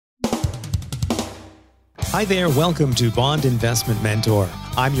Hi there, welcome to Bond Investment Mentor.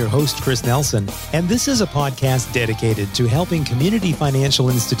 I'm your host, Chris Nelson, and this is a podcast dedicated to helping community financial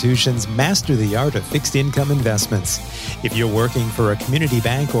institutions master the art of fixed income investments. If you're working for a community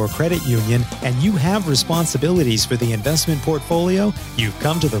bank or credit union and you have responsibilities for the investment portfolio, you've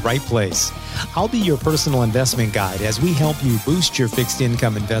come to the right place. I'll be your personal investment guide as we help you boost your fixed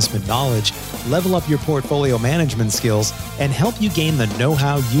income investment knowledge, level up your portfolio management skills, and help you gain the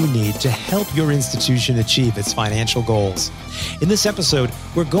know-how you need to help your institution achieve its financial goals. In this episode,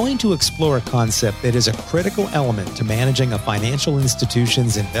 we're going to explore a concept that is a critical element to managing a financial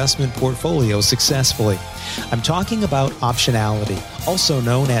institution's investment portfolio successfully. I'm talking about optionality, also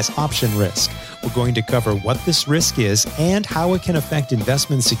known as option risk. We're going to cover what this risk is and how it can affect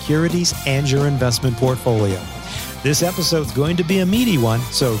investment securities and your investment portfolio. This episode's going to be a meaty one,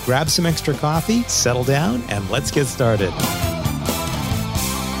 so grab some extra coffee, settle down, and let's get started.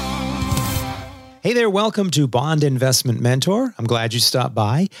 Hey there, welcome to Bond Investment Mentor. I'm glad you stopped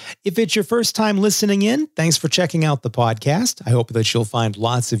by. If it's your first time listening in, thanks for checking out the podcast. I hope that you'll find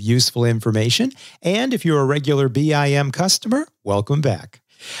lots of useful information. And if you're a regular BIM customer, welcome back.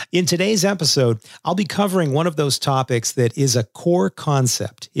 In today's episode, I'll be covering one of those topics that is a core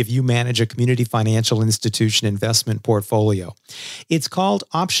concept if you manage a community financial institution investment portfolio. It's called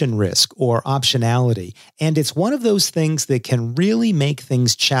option risk or optionality, and it's one of those things that can really make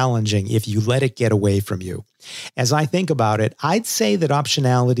things challenging if you let it get away from you. As I think about it, I'd say that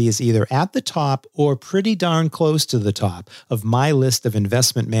optionality is either at the top or pretty darn close to the top of my list of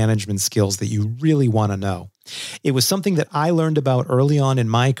investment management skills that you really want to know. It was something that I learned about early on in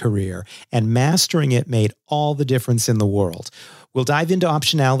my career, and mastering it made all the difference in the world. We'll dive into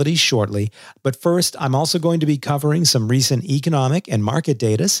optionality shortly, but first, I'm also going to be covering some recent economic and market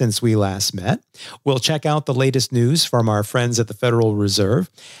data since we last met. We'll check out the latest news from our friends at the Federal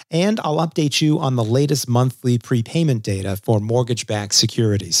Reserve, and I'll update you on the latest monthly prepayment data for mortgage-backed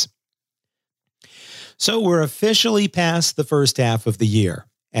securities. So we're officially past the first half of the year,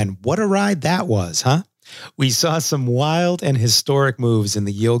 and what a ride that was, huh? We saw some wild and historic moves in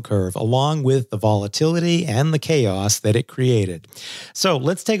the yield curve, along with the volatility and the chaos that it created. So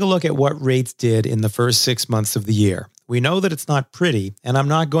let's take a look at what rates did in the first 6 months of the year. We know that it's not pretty, and I'm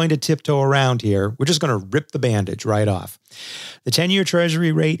not going to tiptoe around here. We're just going to rip the bandage right off. The 10-year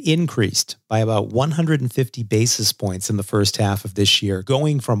Treasury rate increased by about 150 basis points in the first half of this year,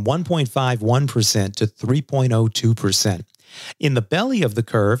 going from 1.51% to 3.02%. In the belly of the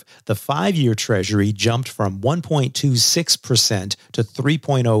curve, the 5-year Treasury jumped from 1.26% to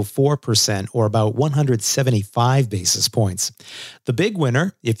 3.04%, or about 175 basis points. The big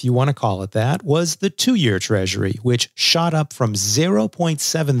winner, if you want to call it that, was the 2-year Treasury, which shot up from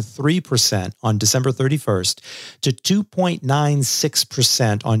 0.73% on December 31st to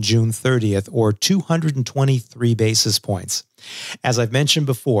 2.96% on June 30th, or 223 basis points. As I've mentioned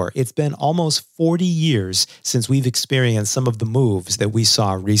before, it's been almost 40 years since we've experienced some of the moves that we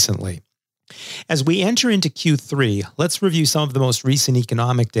saw recently. As we enter into Q3, let's review some of the most recent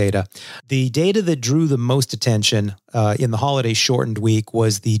economic data. The data that drew the most attention in the holiday-shortened week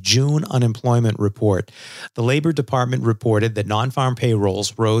was the June unemployment report. The Labor Department reported that non-farm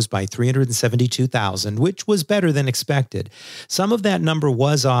payrolls rose by 372,000, which was better than expected. Some of that number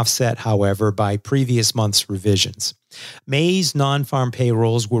was offset, however, by previous month's revisions. May's non-farm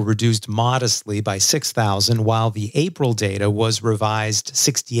payrolls were reduced modestly by 6,000, while the April data was revised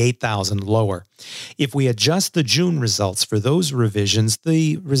 68,000 lower. If we adjust the June results for those revisions,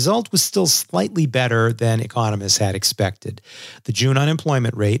 the result was still slightly better than economists had expected. The June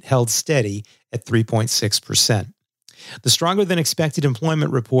unemployment rate held steady at 3.6%. The stronger than expected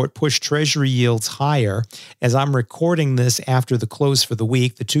employment report pushed Treasury yields higher. As I'm recording this after the close for the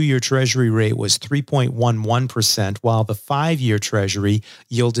week, the 2-year Treasury rate was 3.11%, while the 5-year Treasury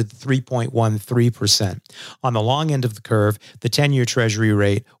yielded 3.13%. On the long end of the curve, the 10-year Treasury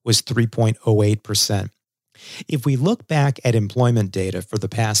rate was 3.08%. If we look back at employment data for the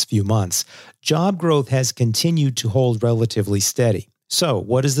past few months, job growth has continued to hold relatively steady. So,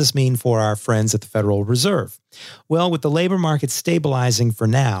 what does this mean for our friends at the Federal Reserve? Well, with the labor market stabilizing for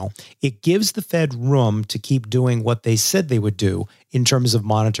now, it gives the Fed room to keep doing what they said they would do in terms of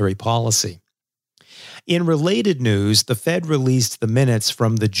monetary policy. In related news, the Fed released the minutes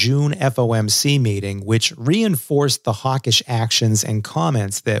from the June FOMC meeting, which reinforced the hawkish actions and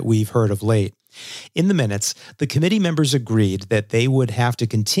comments that we've heard of late. In the minutes, the committee members agreed that they would have to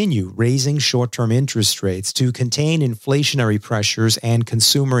continue raising short-term interest rates to contain inflationary pressures and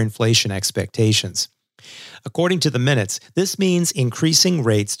consumer inflation expectations. According to the minutes, this means increasing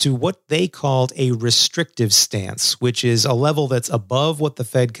rates to what they called a restrictive stance, which is a level that's above what the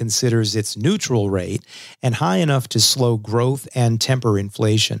Fed considers its neutral rate and high enough to slow growth and temper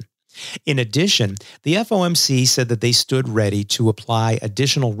inflation. In addition, the FOMC said that they stood ready to apply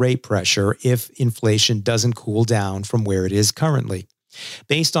additional rate pressure if inflation doesn't cool down from where it is currently.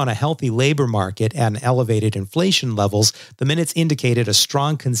 Based on a healthy labor market and elevated inflation levels, the minutes indicated a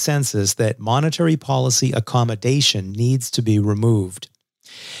strong consensus that monetary policy accommodation needs to be removed.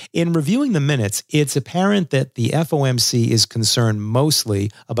 In reviewing the minutes, it's apparent that the FOMC is concerned mostly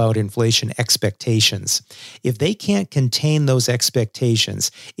about inflation expectations. If they can't contain those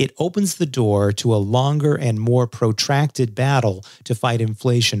expectations, it opens the door to a longer and more protracted battle to fight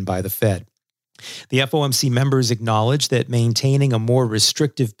inflation by the Fed. The FOMC members acknowledge that maintaining a more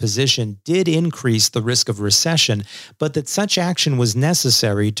restrictive position did increase the risk of recession, but that such action was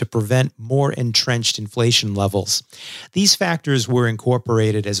necessary to prevent more entrenched inflation levels. These factors were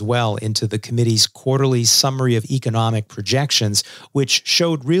incorporated as well into the committee's quarterly summary of economic projections, which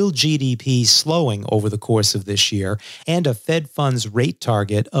showed real GDP slowing over the course of this year and a Fed funds rate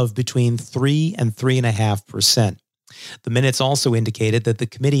target of between 3 and 3.5%. The minutes also indicated that the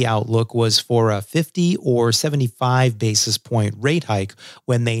committee outlook was for a 50 or 75 basis point rate hike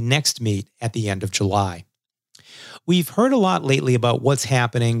when they next meet at the end of July. We've heard a lot lately about what's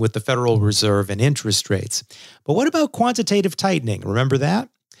happening with the Federal Reserve and interest rates. But what about quantitative tightening? Remember that?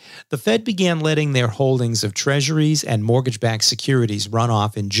 The Fed began letting their holdings of treasuries and mortgage-backed securities run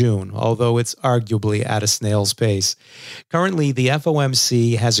off in June, although it's arguably at a snail's pace. Currently, the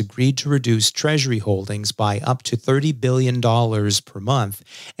FOMC has agreed to reduce treasury holdings by up to $30 billion per month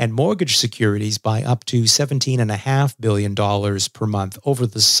and mortgage securities by up to $17.5 billion per month over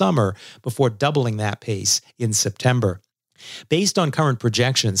the summer before doubling that pace in September. Based on current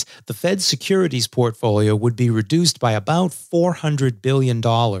projections, the Fed's securities portfolio would be reduced by about $400 billion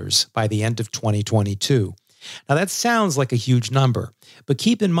by the end of 2022. Now, that sounds like a huge number, but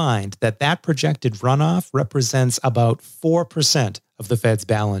keep in mind that that projected runoff represents about 4% of the Fed's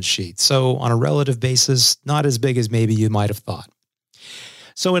balance sheet. So on a relative basis, not as big as maybe you might have thought.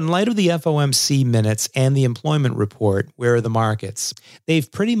 So in light of the FOMC minutes and the employment report, where are the markets? They've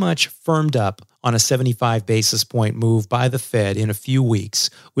pretty much firmed up on a 75 basis point move by the Fed in a few weeks,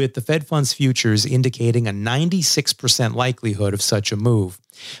 with the Fed funds futures indicating a 96% likelihood of such a move.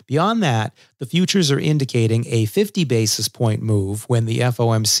 Beyond that, the futures are indicating a 50 basis point move when the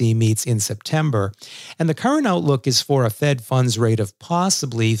FOMC meets in September, and the current outlook is for a Fed funds rate of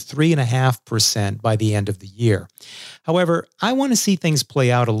possibly 3.5% by the end of the year. However, I want to see things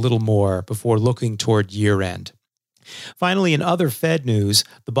play out a little more before looking toward year-end. Finally, in other Fed news,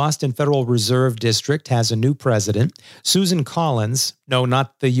 the Boston Federal Reserve District has a new president. Susan Collins, no,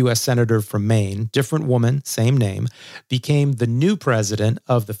 not the U.S. Senator from Maine, different woman, same name, became the new president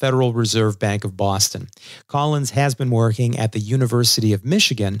of the Federal Reserve Bank of Boston. Collins has been working at the University of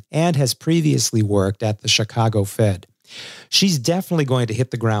Michigan and has previously worked at the Chicago Fed. She's definitely going to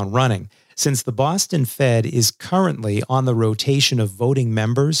hit the ground running. Since the Boston Fed is currently on the rotation of voting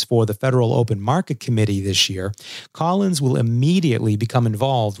members for the Federal Open Market Committee this year, Collins will immediately become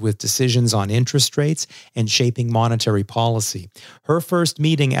involved with decisions on interest rates and shaping monetary policy. Her first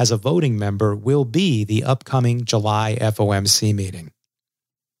meeting as a voting member will be the upcoming July FOMC meeting.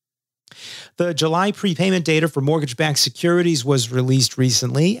 The July prepayment data for mortgage-backed securities was released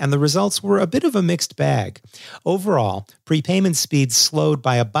recently, and the results were a bit of a mixed bag. Overall, prepayment speeds slowed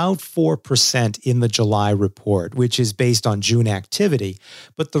by about 4% in the July report, which is based on June activity,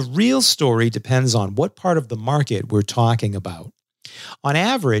 but the real story depends on what part of the market we're talking about. On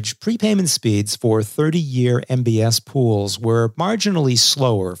average, prepayment speeds for 30-year MBS pools were marginally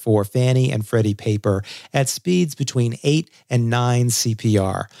slower for Fannie and Freddie paper at speeds between 8 and 9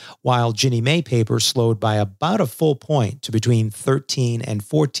 CPR, while Ginnie Mae paper slowed by about a full point to between 13 and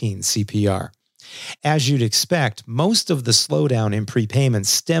 14 CPR. As you'd expect, most of the slowdown in prepayments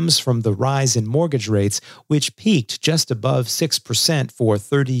stems from the rise in mortgage rates, which peaked just above 6% for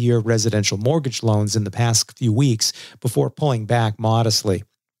 30-year residential mortgage loans in the past few weeks before pulling back modestly.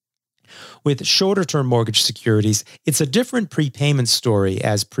 With shorter-term mortgage securities, it's a different prepayment story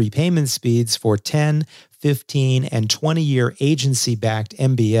as prepayment speeds for 10, 15, and 20-year agency-backed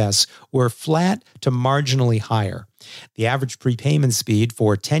MBS were flat to marginally higher. The average prepayment speed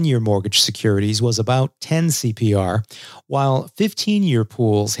for 10-year mortgage securities was about 10 CPR, while 15-year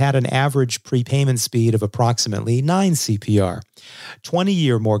pools had an average prepayment speed of approximately 9 CPR.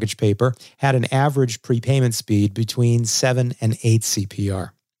 20-year mortgage paper had an average prepayment speed between 7 and 8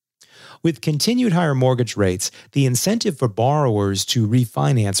 CPR. With continued higher mortgage rates, the incentive for borrowers to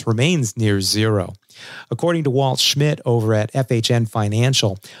refinance remains near zero. According to Walt Schmidt over at FHN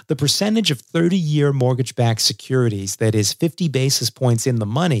Financial, the percentage of 30-year mortgage-backed securities that is 50 basis points in the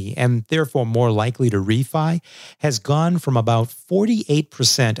money and therefore more likely to refi has gone from about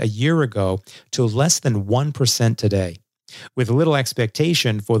 48% a year ago to less than 1% today. With little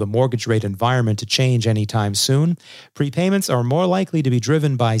expectation for the mortgage rate environment to change anytime soon, prepayments are more likely to be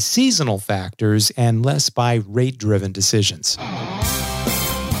driven by seasonal factors and less by rate-driven decisions.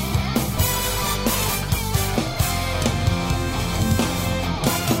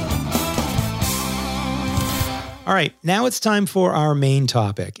 All right, now it's time for our main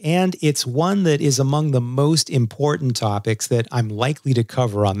topic, and it's one that is among the most important topics that I'm likely to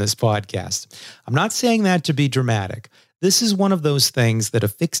cover on this podcast. I'm not saying that to be dramatic. This is one of those things that a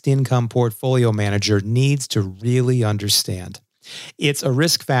fixed income portfolio manager needs to really understand. It's a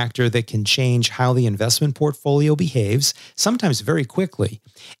risk factor that can change how the investment portfolio behaves, sometimes very quickly.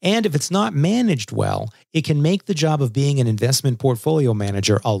 And if it's not managed well, it can make the job of being an investment portfolio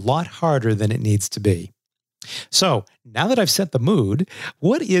manager a lot harder than it needs to be. So, now that I've set the mood,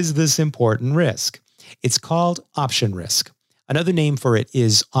 what is this important risk? It's called option risk. Another name for it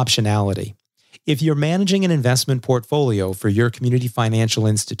is optionality. If you're managing an investment portfolio for your community financial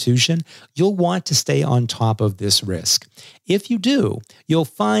institution, you'll want to stay on top of this risk. If you do, you'll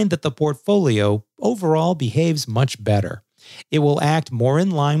find that the portfolio overall behaves much better. It will act more in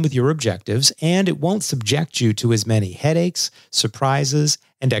line with your objectives, and it won't subject you to as many headaches, surprises,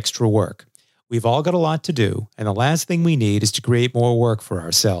 and extra work. We've all got a lot to do, and the last thing we need is to create more work for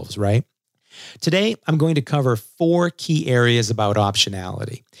ourselves, right? Today, I'm going to cover 4 key areas about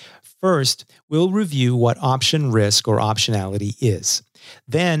optionality. First, we'll review what option risk or optionality is.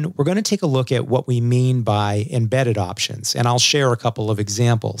 Then, we're going to take a look at what we mean by embedded options, and I'll share a couple of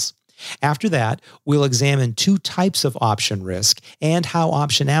examples. After that, we'll examine 2 types of option risk and how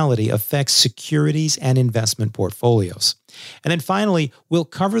optionality affects securities and investment portfolios. And then finally, we'll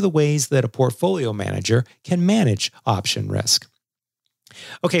cover the ways that a portfolio manager can manage option risk.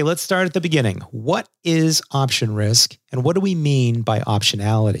 Okay, let's start at the beginning. What is option risk, and what do we mean by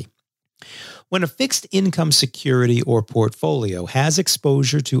optionality? When a fixed income security or portfolio has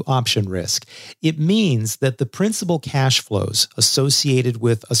exposure to option risk, it means that the principal cash flows associated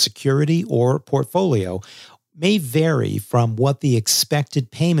with a security or portfolio may vary from what the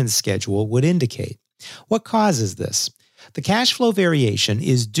expected payment schedule would indicate. What causes this? The cash flow variation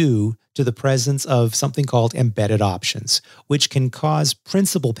is due to the presence of something called embedded options, which can cause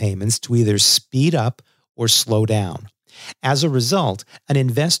principal payments to either speed up or slow down. As a result, an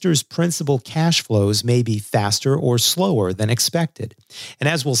investor's principal cash flows may be faster or slower than expected. And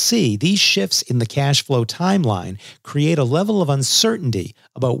as we'll see, these shifts in the cash flow timeline create a level of uncertainty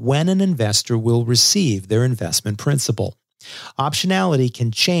about when an investor will receive their investment principal. Optionality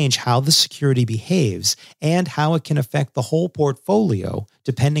can change how the security behaves and how it can affect the whole portfolio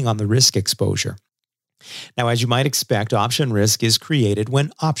depending on the risk exposure. Now, as you might expect, option risk is created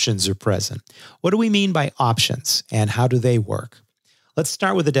when options are present. What do we mean by options, and how do they work? Let's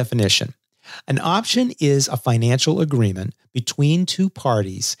start with a definition. An option is a financial agreement between 2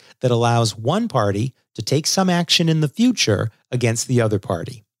 parties that allows one party to take some action in the future against the other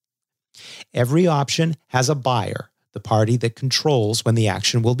party. Every option has a buyer, the party that controls when the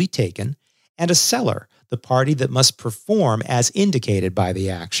action will be taken, and a seller, the party that must perform as indicated by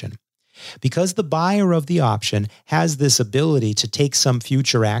the action. Because the buyer of the option has this ability to take some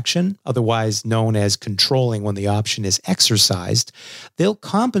future action, otherwise known as controlling when the option is exercised, they'll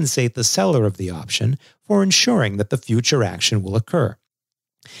compensate the seller of the option for ensuring that the future action will occur.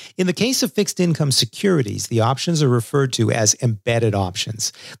 In the case of fixed income securities, the options are referred to as embedded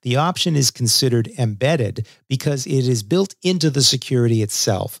options. The option is considered embedded because it is built into the security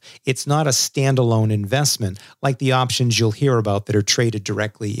itself. It's not a standalone investment like the options you'll hear about that are traded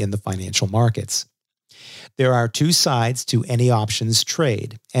directly in the financial markets. There are 2 sides to any options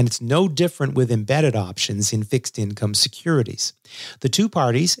trade, and it's no different with embedded options in fixed income securities. The 2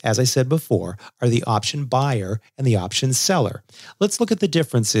 parties, as I said before, are the option buyer and the option seller. Let's look at the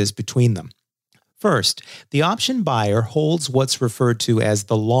differences between them. First, the option buyer holds what's referred to as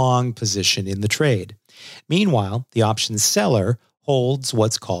the long position in the trade. Meanwhile, the option seller holds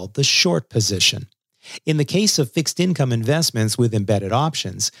what's called the short position. In the case of fixed income investments with embedded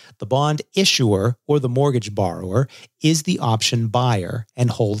options, the bond issuer or the mortgage borrower is the option buyer and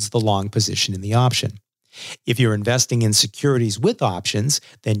holds the long position in the option. If you're investing in securities with options,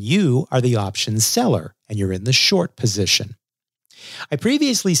 then you are the option seller and you're in the short position. I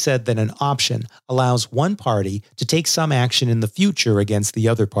previously said that an option allows one party to take some action in the future against the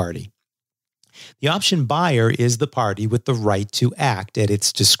other party. The option buyer is the party with the right to act at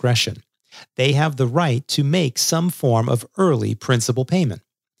its discretion. They have the right to make some form of early principal payment.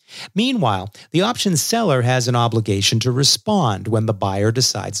 Meanwhile, the option seller has an obligation to respond when the buyer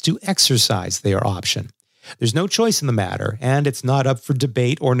decides to exercise their option. There's no choice in the matter, and it's not up for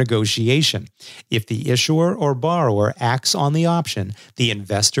debate or negotiation. If the issuer or borrower acts on the option, the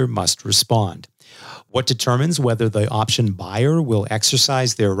investor must respond. What determines whether the option buyer will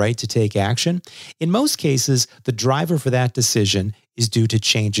exercise their right to take action? In most cases, the driver for that decision is due to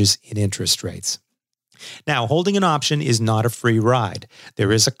changes in interest rates. Now, holding an option is not a free ride.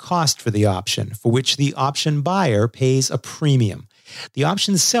 There is a cost for the option, for which the option buyer pays a premium. The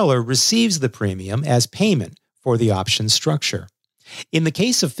option seller receives the premium as payment for the option structure. In the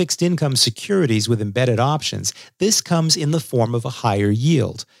case of fixed income securities with embedded options, this comes in the form of a higher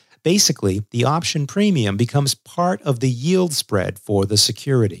yield. Basically, the option premium becomes part of the yield spread for the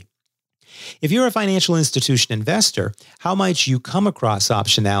security. If you're a financial institution investor, how might you come across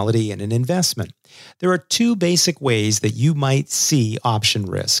optionality in an investment? There are two basic ways that you might see option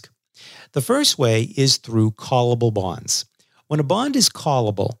risk. The first way is through callable bonds. When a bond is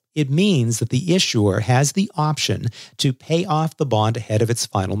callable, it means that the issuer has the option to pay off the bond ahead of its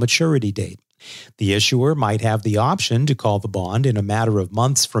final maturity date. The issuer might have the option to call the bond in a matter of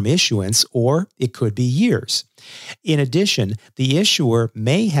months from issuance, or it could be years. In addition, the issuer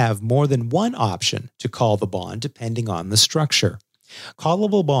may have more than one option to call the bond depending on the structure.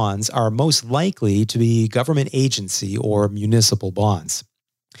 Callable bonds are most likely to be government agency or municipal bonds.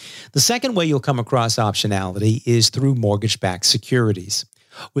 The second way you'll come across optionality is through mortgage-backed securities.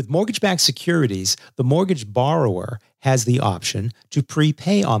 With mortgage-backed securities, the mortgage borrower has the option to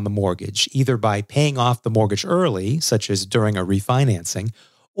prepay on the mortgage, either by paying off the mortgage early, such as during a refinancing,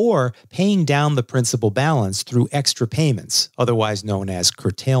 or paying down the principal balance through extra payments, otherwise known as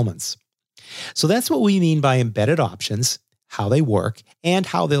curtailments. So that's what we mean by embedded options, how they work, and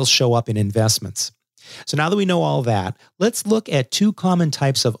how they'll show up in investments. So now that we know all that, let's look at two common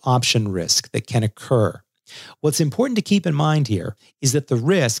types of option risk that can occur. What's important to keep in mind here is that the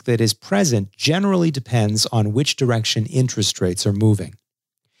risk that is present generally depends on which direction interest rates are moving.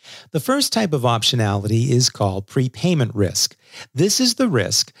 The first type of optionality is called prepayment risk. This is the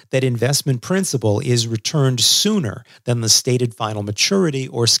risk that investment principal is returned sooner than the stated final maturity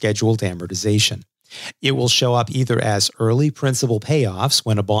or scheduled amortization. It will show up either as early principal payoffs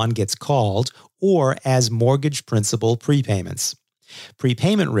when a bond gets called or as mortgage principal prepayments.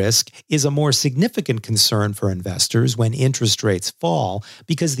 Prepayment risk is a more significant concern for investors when interest rates fall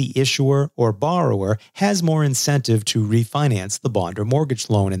because the issuer or borrower has more incentive to refinance the bond or mortgage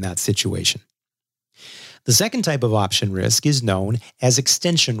loan in that situation. The second type of option risk is known as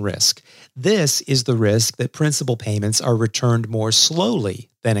extension risk. This is the risk that principal payments are returned more slowly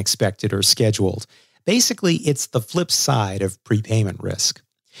than expected or scheduled. Basically, it's the flip side of prepayment risk.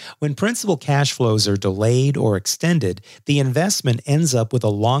 When principal cash flows are delayed or extended, the investment ends up with a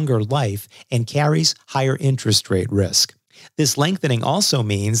longer life and carries higher interest rate risk. This lengthening also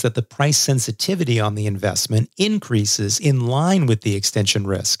means that the price sensitivity on the investment increases in line with the extension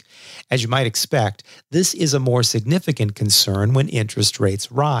risk. As you might expect, this is a more significant concern when interest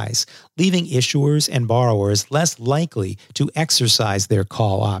rates rise, leaving issuers and borrowers less likely to exercise their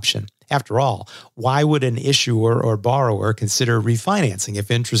call option. After all, why would an issuer or borrower consider refinancing if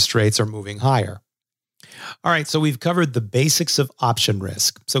interest rates are moving higher? All right, so we've covered the basics of option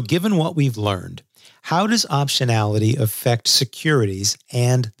risk. So given what we've learned, how does optionality affect securities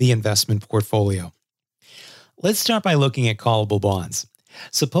and the investment portfolio? Let's start by looking at callable bonds.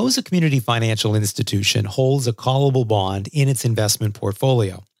 Suppose a community financial institution holds a callable bond in its investment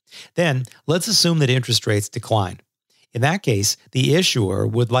portfolio. Then let's assume that interest rates decline. In that case, the issuer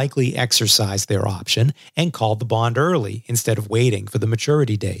would likely exercise their option and call the bond early instead of waiting for the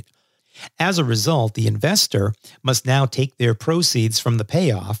maturity date. As a result, the investor must now take their proceeds from the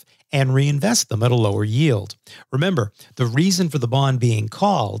payoff and reinvest them at a lower yield. Remember, the reason for the bond being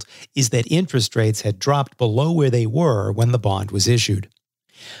called is that interest rates had dropped below where they were when the bond was issued.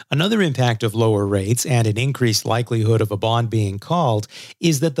 Another impact of lower rates and an increased likelihood of a bond being called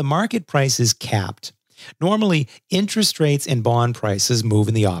is that the market price is capped. Normally, interest rates and bond prices move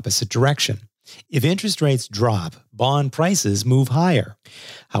in the opposite direction. If interest rates drop, bond prices move higher.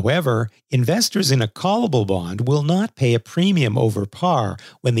 However, investors in a callable bond will not pay a premium over par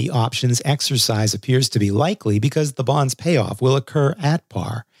when the option's exercise appears to be likely because the bond's payoff will occur at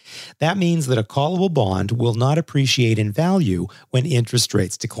par. That means that a callable bond will not appreciate in value when interest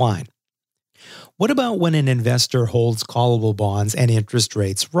rates decline. What about when an investor holds callable bonds and interest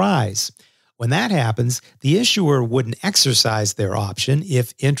rates rise? When that happens, the issuer wouldn't exercise their option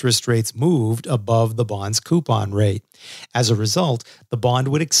if interest rates moved above the bond's coupon rate. As a result, the bond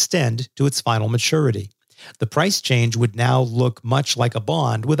would extend to its final maturity. The price change would now look much like a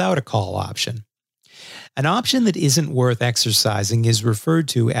bond without a call option. An option that isn't worth exercising is referred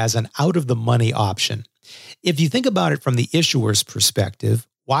to as an out-of-the-money option. If you think about it from the issuer's perspective,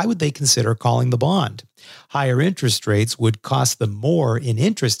 why would they consider calling the bond? Higher interest rates would cost them more in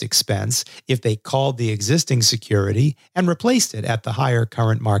interest expense if they called the existing security and replaced it at the higher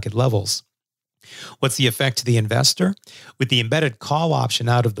current market levels. What's the effect to the investor? With the embedded call option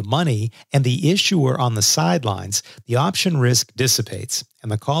out of the money and the issuer on the sidelines, the option risk dissipates,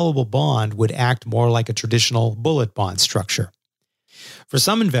 and the callable bond would act more like a traditional bullet bond structure. For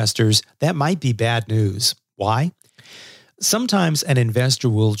some investors, that might be bad news. Why? Sometimes an investor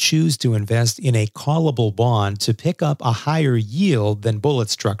will choose to invest in a callable bond to pick up a higher yield than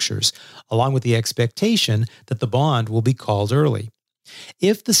bullet structures, along with the expectation that the bond will be called early.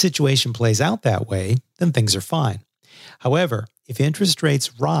 If the situation plays out that way, then things are fine. However, if interest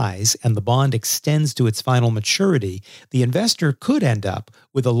rates rise and the bond extends to its final maturity, the investor could end up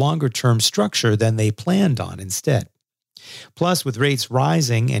with a longer-term structure than they planned on instead. Plus, with rates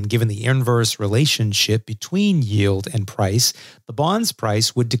rising and given the inverse relationship between yield and price, the bond's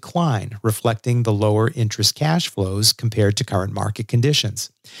price would decline, reflecting the lower interest cash flows compared to current market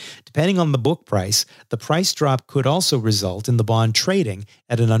conditions. Depending on the book price, the price drop could also result in the bond trading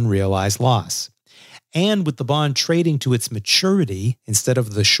at an unrealized loss. And with the bond trading to its maturity instead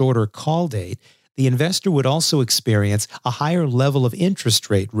of the shorter call date, the investor would also experience a higher level of interest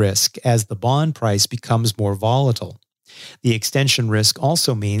rate risk as the bond price becomes more volatile. The extension risk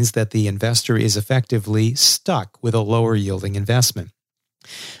also means that the investor is effectively stuck with a lower yielding investment.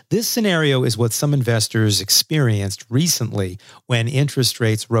 This scenario is what some investors experienced recently when interest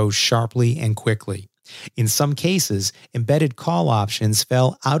rates rose sharply and quickly. In some cases, embedded call options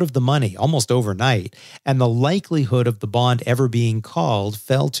fell out of the money almost overnight, and the likelihood of the bond ever being called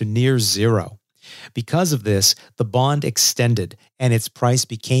fell to near zero. Because of this, the bond extended and its price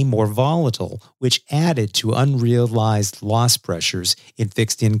became more volatile, which added to unrealized loss pressures in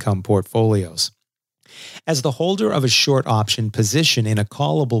fixed income portfolios. As the holder of a short option position in a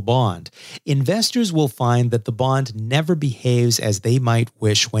callable bond, investors will find that the bond never behaves as they might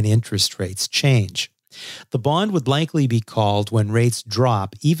wish when interest rates change. The bond would likely be called when rates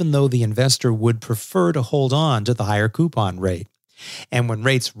drop, even though the investor would prefer to hold on to the higher coupon rate. And when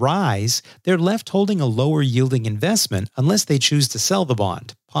rates rise, they're left holding a lower yielding investment unless they choose to sell the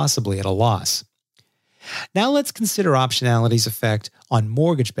bond, possibly at a loss. Now let's consider optionality's effect on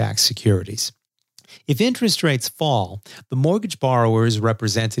mortgage-backed securities. If interest rates fall, the mortgage borrowers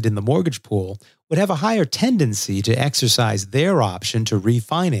represented in the mortgage pool would have a higher tendency to exercise their option to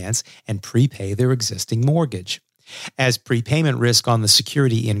refinance and prepay their existing mortgage. As prepayment risk on the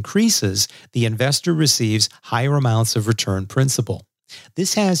security increases, the investor receives higher amounts of return principal.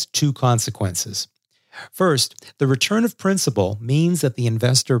 This has two consequences. First, the return of principal means that the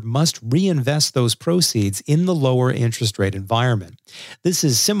investor must reinvest those proceeds in the lower interest rate environment. This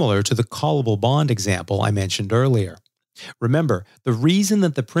is similar to the callable bond example I mentioned earlier. Remember, the reason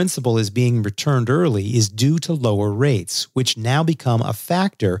that the principal is being returned early is due to lower rates, which now become a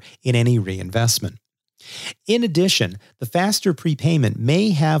factor in any reinvestment. In addition, the faster prepayment may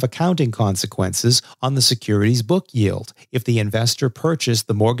have accounting consequences on the security's book yield if the investor purchased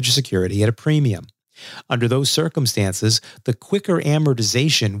the mortgage security at a premium. Under those circumstances, the quicker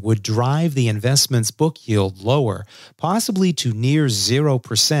amortization would drive the investment's book yield lower, possibly to near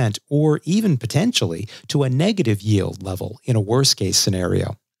 0% or even potentially to a negative yield level in a worst-case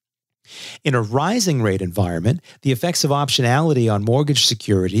scenario. In a rising rate environment, the effects of optionality on mortgage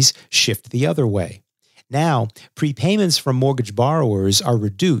securities shift the other way. Now, prepayments from mortgage borrowers are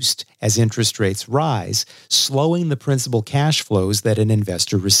reduced as interest rates rise, slowing the principal cash flows that an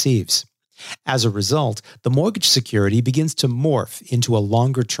investor receives. As a result, the mortgage security begins to morph into a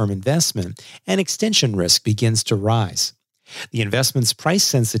longer-term investment, and extension risk begins to rise. The investment's price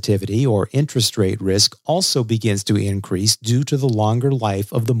sensitivity or interest rate risk also begins to increase due to the longer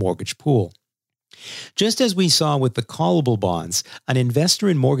life of the mortgage pool. Just as we saw with the callable bonds, an investor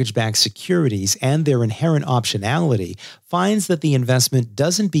in mortgage-backed securities and their inherent optionality finds that the investment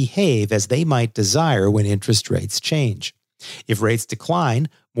doesn't behave as they might desire when interest rates change. If rates decline,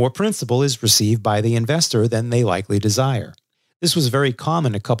 more principal is received by the investor than they likely desire. This was very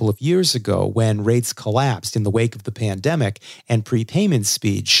common a couple of years ago when rates collapsed in the wake of the pandemic and prepayment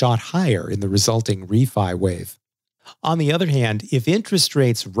speed shot higher in the resulting refi wave. On the other hand, if interest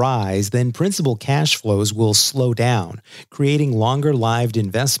rates rise, then principal cash flows will slow down, creating longer-lived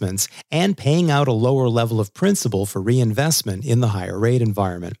investments and paying out a lower level of principal for reinvestment in the higher rate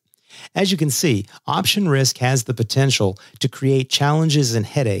environment. As you can see, option risk has the potential to create challenges and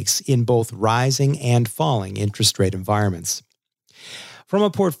headaches in both rising and falling interest rate environments. From a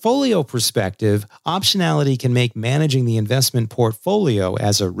portfolio perspective, optionality can make managing the investment portfolio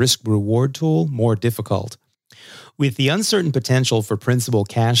as a risk-reward tool more difficult. With the uncertain potential for principal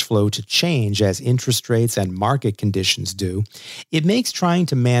cash flow to change as interest rates and market conditions do, it makes trying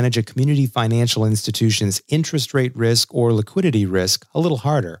to manage a community financial institution's interest rate risk or liquidity risk a little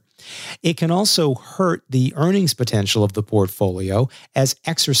harder. It can also hurt the earnings potential of the portfolio as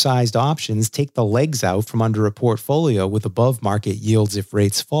exercised options take the legs out from under a portfolio with above-market yields if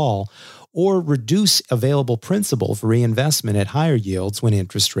rates fall, or reduce available principal for reinvestment at higher yields when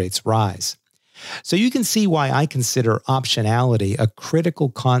interest rates rise. So you can see why I consider optionality a critical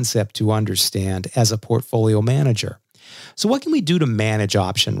concept to understand as a portfolio manager. So what can we do to manage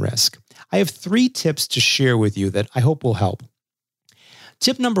option risk? I have 3 tips to share with you that I hope will help.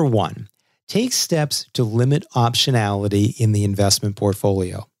 Tip number 1, take steps to limit optionality in the investment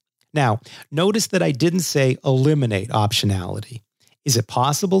portfolio. Now, notice that I didn't say eliminate optionality. Is it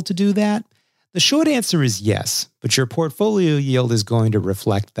possible to do that? The short answer is yes, but your portfolio yield is going to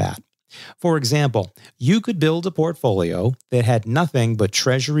reflect that. For example, you could build a portfolio that had nothing but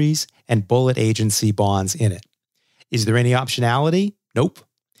treasuries and bullet agency bonds in it. Is there any optionality? Nope.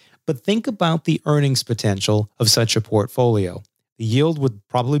 But think about the earnings potential of such a portfolio. The yield would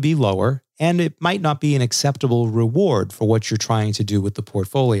probably be lower, and it might not be an acceptable reward for what you're trying to do with the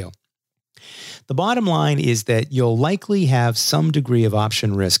portfolio. The bottom line is that you'll likely have some degree of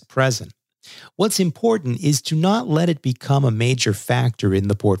option risk present. What's important is to not let it become a major factor in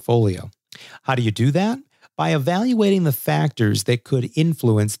the portfolio. How do you do that? By evaluating the factors that could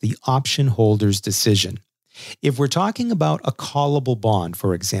influence the option holder's decision. If we're talking about a callable bond,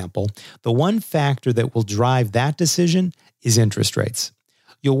 for example, the one factor that will drive that decision is interest rates.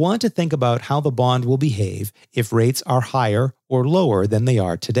 You'll want to think about how the bond will behave if rates are higher or lower than they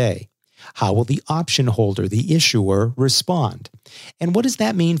are today. How will the option holder, the issuer, respond? And what does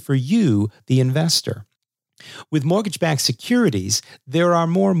that mean for you, the investor? With mortgage-backed securities, there are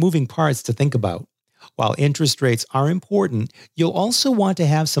more moving parts to think about. While interest rates are important, you'll also want to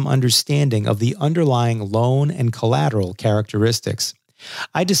have some understanding of the underlying loan and collateral characteristics.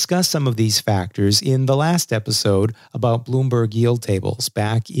 I discussed some of these factors in the last episode about Bloomberg yield tables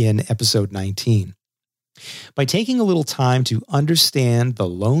back in episode 19. By taking a little time to understand the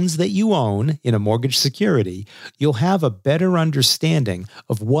loans that you own in a mortgage security, you'll have a better understanding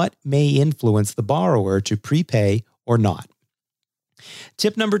of what may influence the borrower to prepay or not.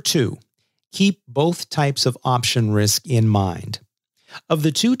 Tip number 2, keep both types of option risk in mind. Of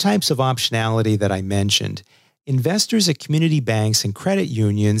the 2 types of optionality that I mentioned, investors at community banks and credit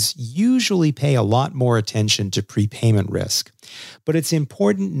unions usually pay a lot more attention to prepayment risk, but it's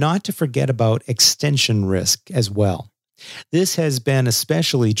important not to forget about extension risk as well. This has been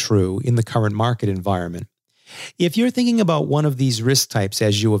especially true in the current market environment. If you're thinking about one of these risk types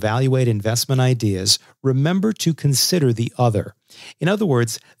as you evaluate investment ideas, remember to consider the other. In other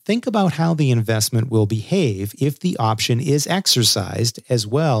words, think about how the investment will behave if the option is exercised as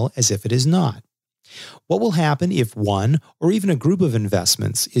well as if it is not. What will happen if one or even a group of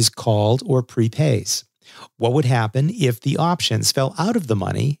investments is called or prepays? What would happen if the options fell out of the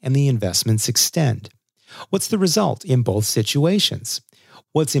money and the investments extend? What's the result in both situations?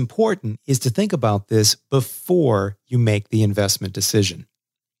 What's important is to think about this before you make the investment decision.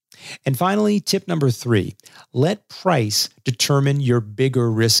 And finally, tip number 3, let price determine your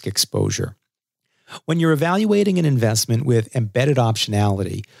bigger risk exposure. When you're evaluating an investment with embedded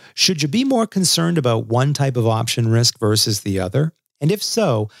optionality, should you be more concerned about one type of option risk versus the other? And if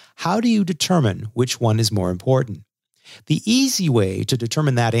so, how do you determine which one is more important? The easy way to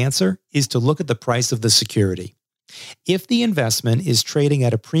determine that answer is to look at the price of the security. If the investment is trading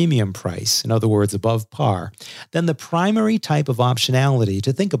at a premium price, in other words, above par, then the primary type of optionality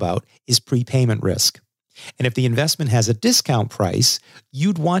to think about is prepayment risk. And if the investment has a discount price,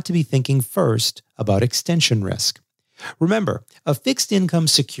 you'd want to be thinking first about extension risk. Remember, a fixed income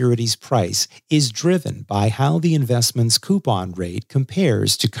security's price is driven by how the investment's coupon rate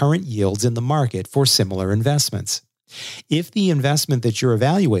compares to current yields in the market for similar investments. If the investment that you're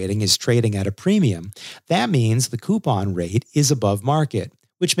evaluating is trading at a premium, that means the coupon rate is above market,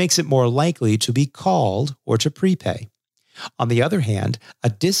 which makes it more likely to be called or to prepay. On the other hand, a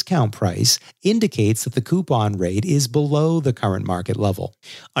discount price indicates that the coupon rate is below the current market level.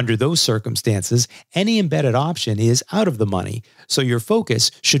 Under those circumstances, any embedded option is out of the money, so your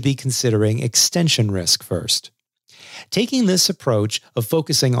focus should be considering extension risk first. Taking this approach of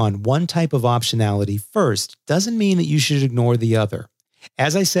focusing on one type of optionality first doesn't mean that you should ignore the other.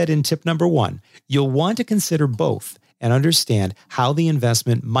 As I said in tip number 1, you'll want to consider both and understand how the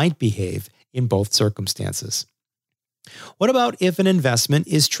investment might behave in both circumstances. What about if an investment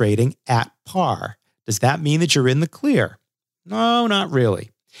is trading at par? Does that mean that you're in the clear? No, not really.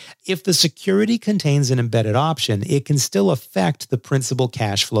 If the security contains an embedded option, it can still affect the principal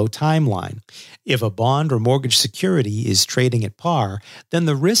cash flow timeline. If a bond or mortgage security is trading at par, then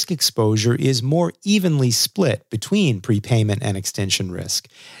the risk exposure is more evenly split between prepayment and extension risk.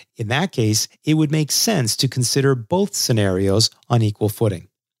 In that case, it would make sense to consider both scenarios on equal footing.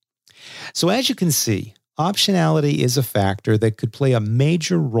 So as you can see, optionality is a factor that could play a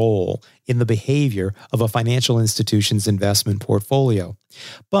major role in the behavior of a financial institution's investment portfolio.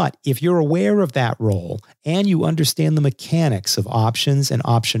 But if you're aware of that role and you understand the mechanics of options and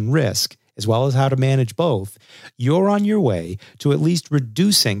option risk, as well as how to manage both, you're on your way to at least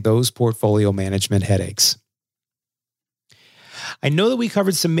reducing those portfolio management headaches. I know that we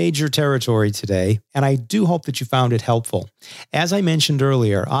covered some major territory today, and I do hope that you found it helpful. As I mentioned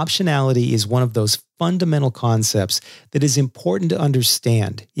earlier, optionality is one of those fundamental concepts that is important to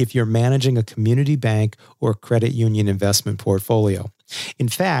understand if you're managing a community bank or credit union investment portfolio. In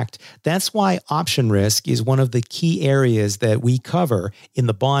fact, that's why option risk is one of the key areas that we cover in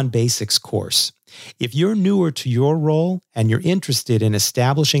the Bond Basics course. If you're newer to your role and you're interested in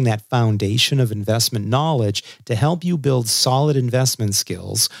establishing that foundation of investment knowledge to help you build solid investment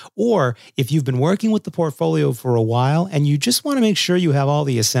skills, or if you've been working with the portfolio for a while and you just want to make sure you have all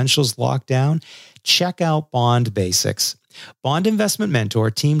the essentials locked down, check out Bond Basics. Bond Investment Mentor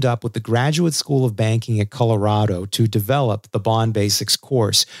teamed up with the Graduate School of Banking at Colorado to develop the Bond Basics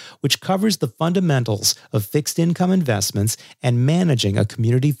course, which covers the fundamentals of fixed income investments and managing a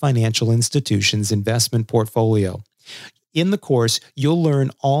community financial institution's investment portfolio. In the course, you'll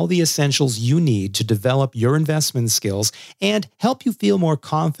learn all the essentials you need to develop your investment skills and help you feel more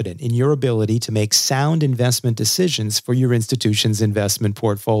confident in your ability to make sound investment decisions for your institution's investment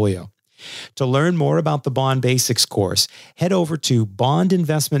portfolio. To learn more about the Bond Basics course, head over to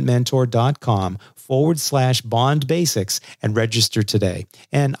bondinvestmentmentor.com/Bond Basics and register today.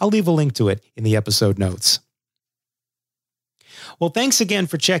 And I'll leave a link to it in the episode notes. Well, thanks again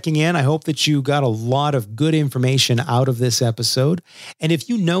for checking in. I hope that you got a lot of good information out of this episode. And if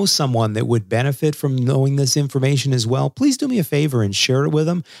you know someone that would benefit from knowing this information as well, please do me a favor and share it with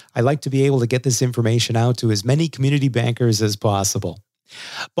them. I like to be able to get this information out to as many community bankers as possible.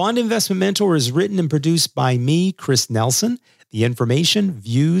 Bond Investment Mentor is written and produced by me, Chris Nelson. The information,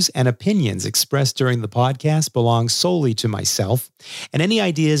 views, and opinions expressed during the podcast belong solely to myself, and any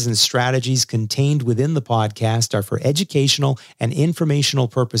ideas and strategies contained within the podcast are for educational and informational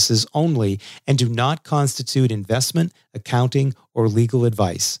purposes only and do not constitute investment, accounting, or legal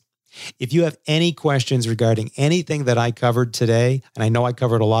advice. If you have any questions regarding anything that I covered today, and I know I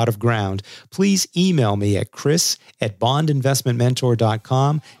covered a lot of ground, please email me at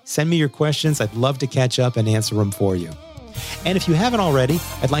chris@bondinvestmentmentor.com. Send me your questions. I'd love to catch up and answer them for you. And if you haven't already,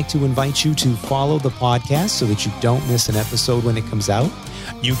 I'd like to invite you to follow the podcast so that you don't miss an episode when it comes out.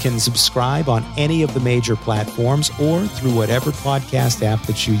 You can subscribe on any of the major platforms or through whatever podcast app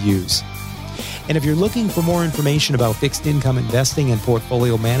that you use. And if you're looking for more information about fixed income investing and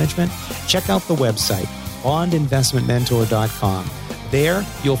portfolio management, check out the website, bondinvestmentmentor.com. There,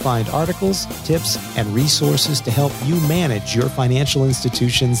 you'll find articles, tips, and resources to help you manage your financial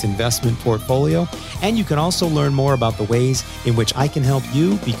institution's investment portfolio. And you can also learn more about the ways in which I can help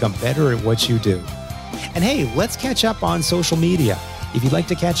you become better at what you do. And hey, let's catch up on social media. If you'd like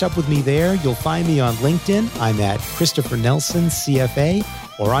to catch up with me there, you'll find me on LinkedIn. I'm at Christopher Nelson, CFA,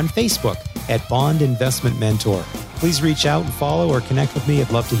 or on Facebook at Bond Investment Mentor. Please reach out and follow or connect with me.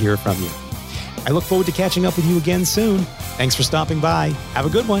 I'd love to hear from you. I look forward to catching up with you again soon. Thanks for stopping by. Have a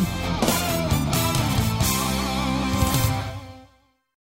good one.